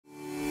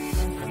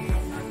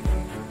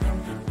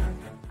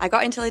I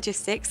got into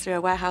logistics through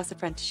a warehouse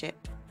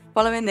apprenticeship.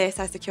 Following this,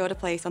 I secured a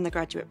place on the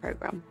graduate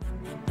programme.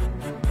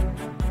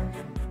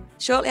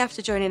 Shortly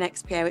after joining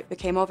XPO, it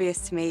became obvious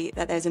to me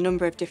that there's a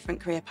number of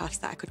different career paths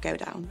that I could go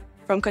down.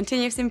 From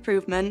continuous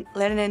improvement,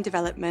 learning and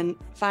development,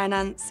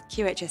 finance,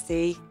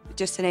 QHSE,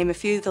 just to name a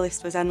few, the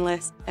list was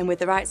endless, and with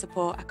the right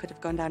support, I could have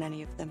gone down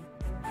any of them.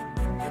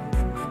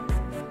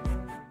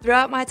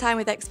 Throughout my time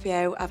with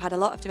XPO, I've had a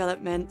lot of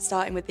development,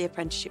 starting with the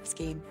apprenticeship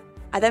scheme.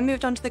 I then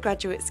moved on to the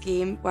graduate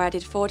scheme, where I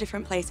did 4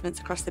 different placements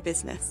across the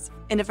business,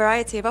 in a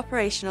variety of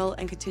operational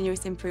and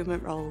continuous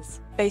improvement roles,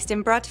 based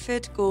in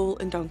Bradford, Goole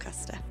and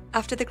Doncaster.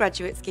 After the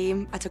graduate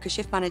scheme, I took a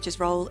shift manager's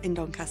role in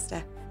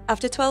Doncaster.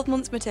 After 12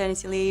 months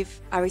maternity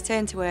leave, I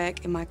returned to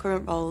work in my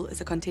current role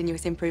as a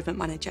continuous improvement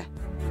manager.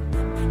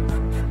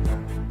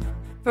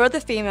 For other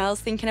females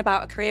thinking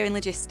about a career in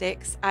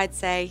logistics, I'd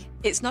say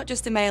it's not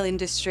just a male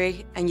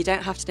industry and you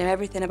don't have to know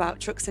everything about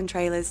trucks and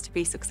trailers to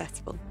be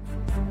successful.